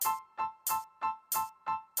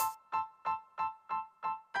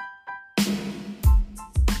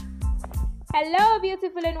Hello,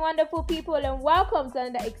 beautiful and wonderful people, and welcome to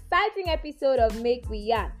another exciting episode of Make We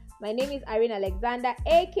Yarn. My name is Irene Alexander,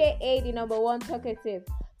 aka the number one talkative.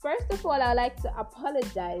 First of all, I'd like to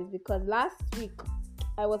apologize because last week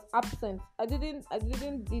I was absent. I didn't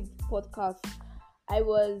did podcast. I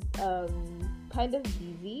was kind of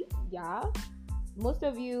busy. Yeah, most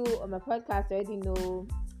of you on my podcast already know.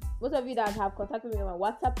 Most of you that have contacted me on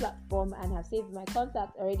my WhatsApp platform and have saved my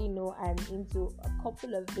contact already know I'm into a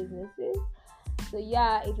couple of businesses. So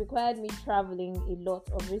yeah, it required me traveling a lot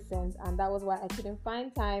of recent, and that was why I couldn't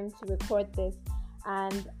find time to record this.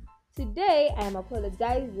 And today I am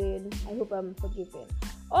apologizing. I hope I'm forgiven.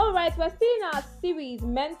 Alright, we're still in our series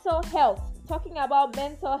Mental Health, talking about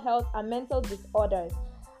mental health and mental disorders.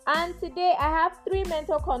 And today I have 3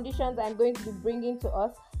 mental conditions I'm going to be bringing to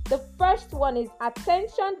us. The first one is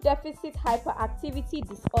attention deficit hyperactivity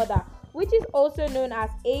disorder, which is also known as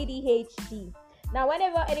ADHD. Now,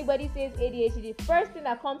 whenever anybody says ADHD, the first thing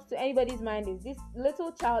that comes to anybody's mind is this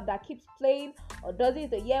little child that keeps playing or does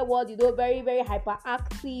it the year word, very, very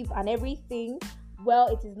hyperactive and everything. Well,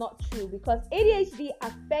 it is not true because ADHD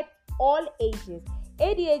affects all ages.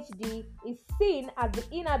 ADHD is seen as the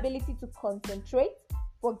inability to concentrate,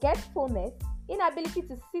 forgetfulness, inability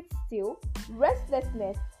to sit still,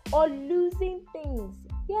 restlessness, or losing things.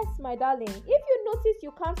 Yes, my darling, if you notice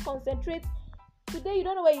you can't concentrate, today you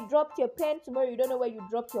don't know where you dropped your pen, tomorrow you don't know where you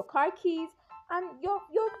dropped your car keys, and you're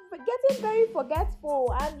getting very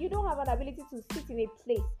forgetful and you don't have an ability to sit in a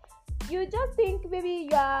place. You just think maybe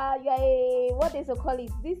you are a, what they so call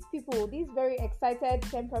it, these people, these very excited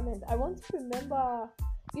temperament. I want to remember,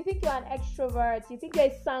 you think you're an extrovert, you think you're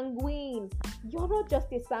a sanguine. You're not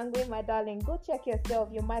just a sanguine, my darling. Go check yourself.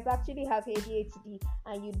 You might actually have ADHD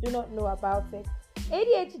and you do not know about it.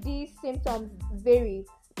 ADHD symptoms vary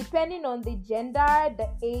depending on the gender, the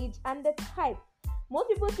age, and the type. Most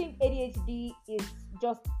people think ADHD is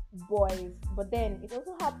just boys, but then it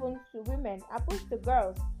also happens to women, it happens to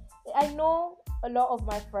girls. I know a lot of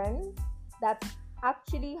my friends that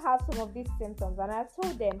actually have some of these symptoms, and I've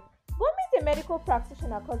told them, go meet a medical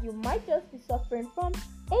practitioner because you might just be suffering from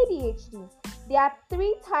ADHD. There are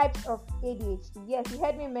 3 types of ADHD. Yes, you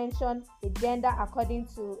heard me mention the gender according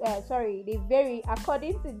to, they vary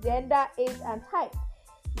according to gender, age, and type.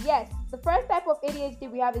 Yes, the first type of ADHD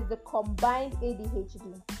we have is the combined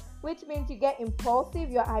ADHD, which means you get impulsive,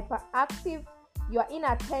 you are hyperactive, you are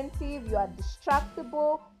inattentive, you are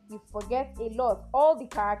distractible, you forget a lot. All the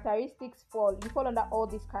characteristics you fall under all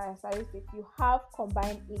these characteristics. You have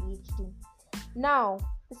combined ADHD. Now,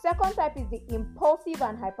 the second type is the impulsive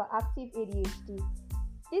and hyperactive ADHD.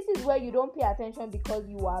 This is where you don't pay attention because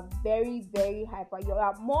you are very, very hyper. You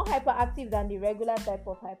are more hyperactive than the regular type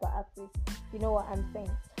of hyperactive. You know what I'm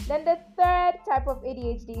saying? Then the third type of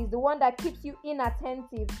ADHD is the one that keeps you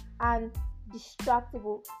inattentive and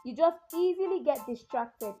distractible. You just easily get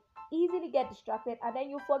distracted, and then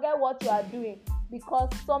you forget what you are doing because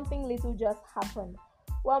something little just happened.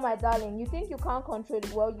 Well, my darling, you think you can't control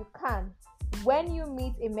it? Well, you can. When you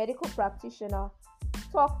meet a medical practitioner,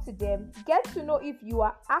 talk to them, get to know if you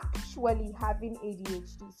are actually having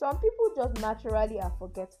ADHD. Some people just naturally are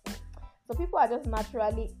forgetful. Some people are just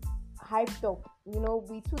naturally hyped up.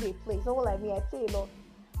 We too they play. Someone like me, I play a lot.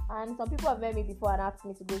 And some people have met me before and asked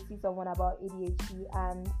me to go see someone about ADHD,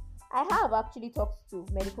 and I have actually talked to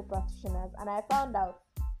medical practitioners, and I found out,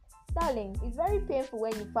 darling, it's very painful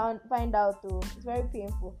when you find out though. It's very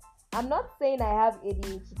painful. I'm not saying I have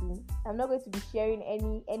ADHD. I'm not going to be sharing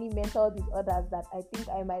any mental disorders that I think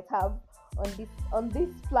I might have on this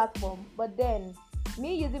platform. But then,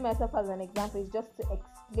 me using myself as an example is just to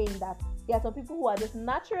explain that there are some people who are just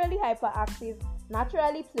naturally hyperactive,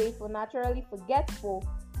 naturally playful, naturally forgetful,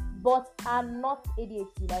 but are not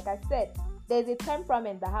ADHD. Like I said, there's a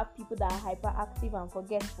temperament that have people that are hyperactive and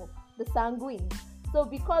forgetful, the sanguine. So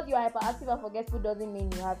because you're hyperactive and forgetful doesn't mean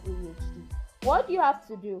you have ADHD. What you have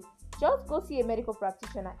to do, just go see a medical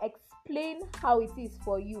practitioner, explain how it is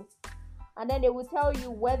for you, and then they will tell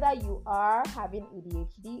you whether you are having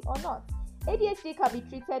ADHD or not. ADHD can be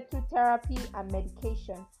treated through therapy and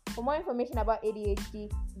medication. For more information about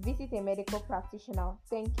ADHD, visit a medical practitioner.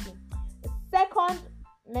 Thank you. The second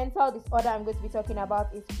mental disorder I'm going to be talking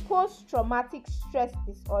about is post-traumatic stress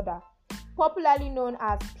disorder, popularly known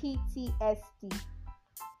as PTSD.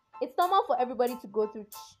 It's normal for everybody to go through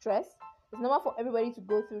stress. It's normal for everybody to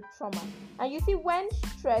go through trauma. And you see, when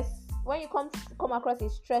you come across a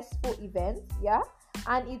stressful event,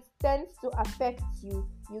 and it tends to affect you,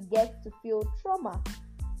 you get to feel trauma.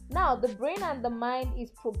 Now, the brain and the mind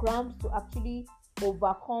is programmed to actually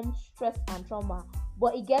overcome stress and trauma,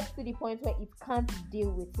 but it gets to the point where it can't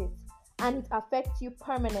deal with it. and it affects you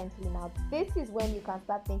permanently. Now, this is when you can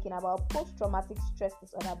start thinking about post-traumatic stress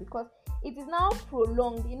disorder, because it is now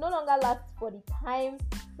prolonged. It no longer lasts for the time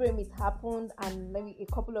frame it happened and maybe a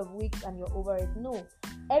couple of weeks and you're over it. No,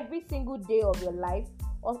 every single day of your life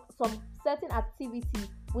or some certain activity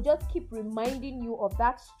will just keep reminding you of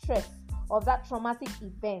that stress, of that traumatic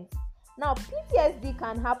event. Now, PTSD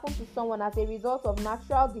can happen to someone as a result of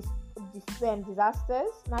natural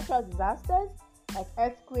disasters like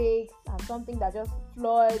earthquakes and something that just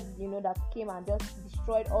floods, that came and just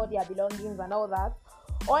destroyed all their belongings and all that.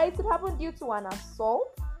 Or it could happen due to an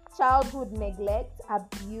assault, childhood neglect,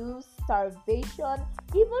 abuse, starvation,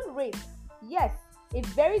 even rape. Yes, a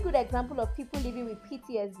very good example of people living with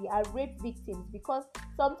PTSD are rape victims, because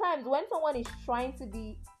sometimes when someone is trying to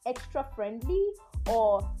be extra friendly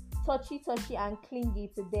or touchy and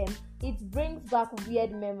clingy to them, it brings back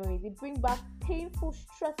weird memories. It brings back painful,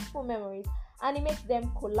 stressful memories, and it makes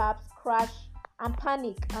them collapse, crash, and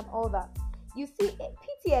panic and all that. You see,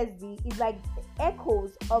 PTSD is like the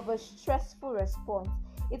echoes of a stressful response.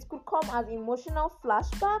 It could come as emotional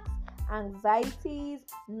flashbacks, anxieties,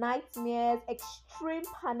 nightmares, extreme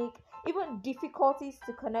panic, even difficulties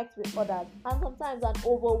to connect with others, and sometimes an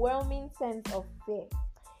overwhelming sense of fear.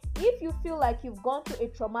 If you feel like you've gone through a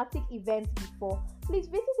traumatic event before, please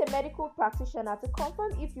visit a medical practitioner to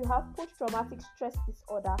confirm if you have post-traumatic stress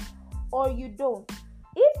disorder or you don't.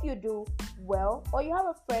 If you do, well, or you have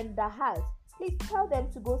a friend that has, please tell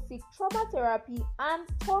them to go seek trauma therapy and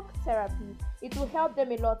talk therapy. It will help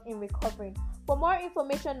them a lot in recovering. For more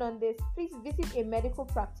information on this, please visit a medical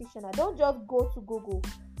practitioner. Don't just go to Google.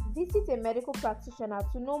 Visit a medical practitioner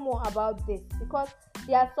to know more about this, because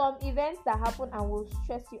there are some events that happen and will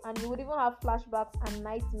stress you, and you would even have flashbacks and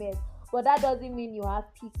nightmares, but that doesn't mean you have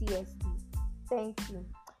PTSD. Thank you.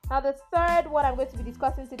 Now, the third one I'm going to be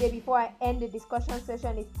discussing today before I end the discussion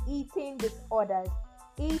session is eating disorders.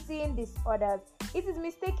 Eating disorders. It is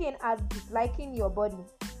mistaken as disliking your body,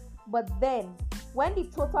 but then when the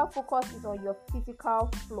total focus is on your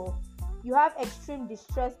physical flaw, you have extreme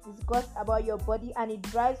distress, disgust about your body, and it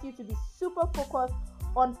drives you to be super focused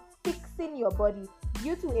on fixing your body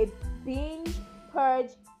due to a binge,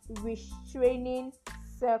 purge, restraining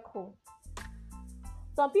circle.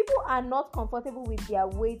 Some people are not comfortable with their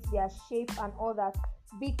weight, their shape, and all that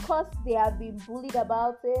because they have been bullied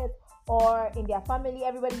about it, or in their family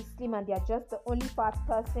everybody is slim and they're just the only fat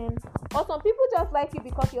person, or some people just like you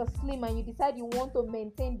because you're slim and you decide you want to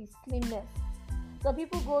maintain the slimness. Some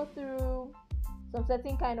people go through some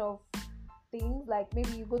certain kind of things, like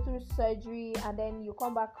maybe you go through surgery and then you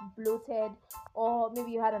come back bloated, or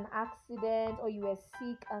maybe you had an accident or you were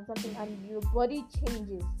sick and something, and your body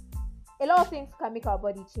changes. A lot of things can make our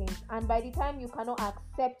body change, and by the time you cannot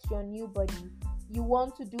accept your new body, you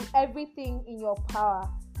want to do everything in your power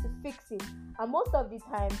to fix it. And most of the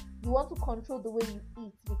time you want to control the way you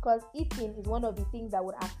eat, because eating is one of the things that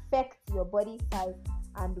would affect your body size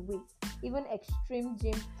and weight. Even extreme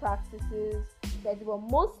gym practices, but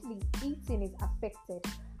mostly eating is affected.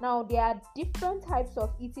 Now, there are different types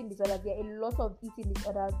of eating disorders. There are a lot of eating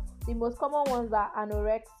disorders. The most common ones are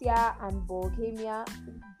anorexia and bulimia.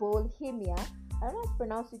 I don't know how to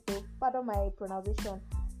pronounce it though, pardon my pronunciation.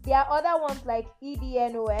 There are other ones like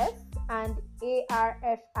EDNOS and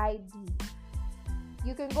ARFID.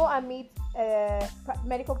 You can go and meet a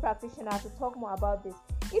medical practitioner to talk more about this.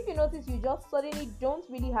 If you notice you just suddenly don't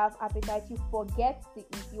really have appetite, you forget to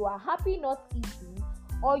eat, you are happy not eating,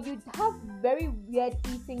 or you have very weird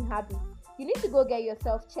eating habits, you need to go get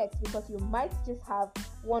yourself checked, because you might just have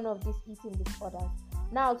one of these eating disorders.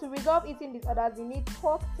 Now, to resolve eating disorders, you need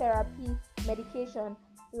talk therapy, medication,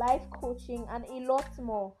 life coaching, and a lot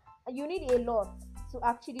more. You need a lot to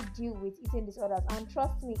actually deal with eating disorders, and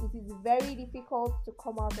trust me, it is very difficult to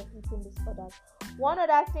come out of eating disorders. One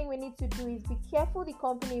other thing we need to do is be careful the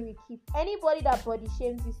company we keep. Anybody that body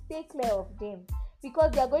shames you, stay clear of them,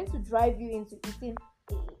 because they are going to drive you into eating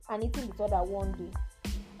an eating disorder one day.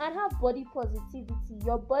 And have body positivity.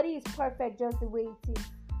 Your body is perfect just the way it is.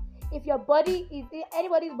 If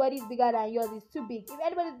anybody's body is bigger than yours, it's too big. If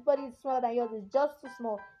anybody's body is smaller than yours, it's just too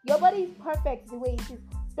small. Your body is perfect the way it is.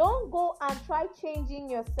 Don't go and try changing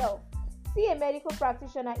yourself. See a medical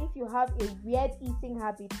practitioner if you have a weird eating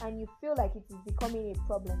habit and you feel like it is becoming a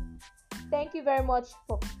problem. Thank you very much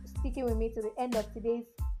for sticking with me to the end of today's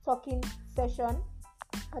talking session.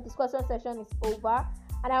 Our discussion session is over.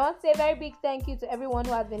 And I want to say a very big thank you to everyone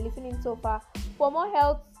who has been listening so far. For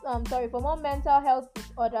more mental health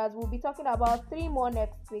disorders, we'll be talking about 3 more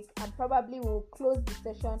next week, and probably we'll close the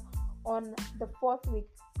session on the 4th week.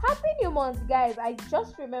 Happy New Month, guys. I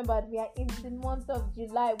just remembered we are in the month of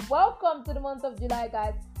July. Welcome to the month of July,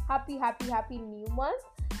 guys. happy new month.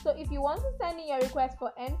 So if you want to send in your request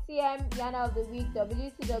for MCM, Yana of the Week,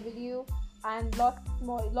 WCW, and lots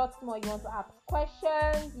more, you want to ask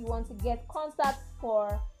questions, you want to get contacts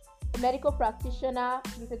for a medical practitioner,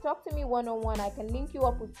 you can talk to me one-on-one. I can link you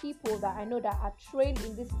up with people that I know that are trained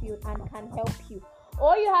in this field and can help you.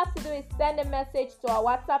 All you have to do is send a message to our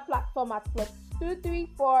WhatsApp platform at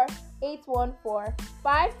 +234 814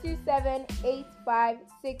 527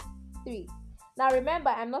 8563. Now remember,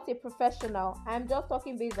 I'm not a professional. I'm just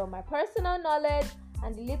talking based on my personal knowledge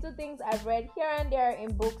and the little things I've read here and there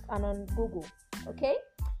in books and on Google. Okay?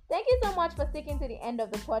 Thank you so much for sticking to the end of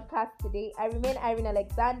the podcast today. I remain Irene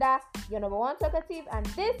Alexander, your number one talkative, and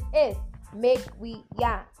this is Make We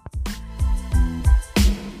Yarn.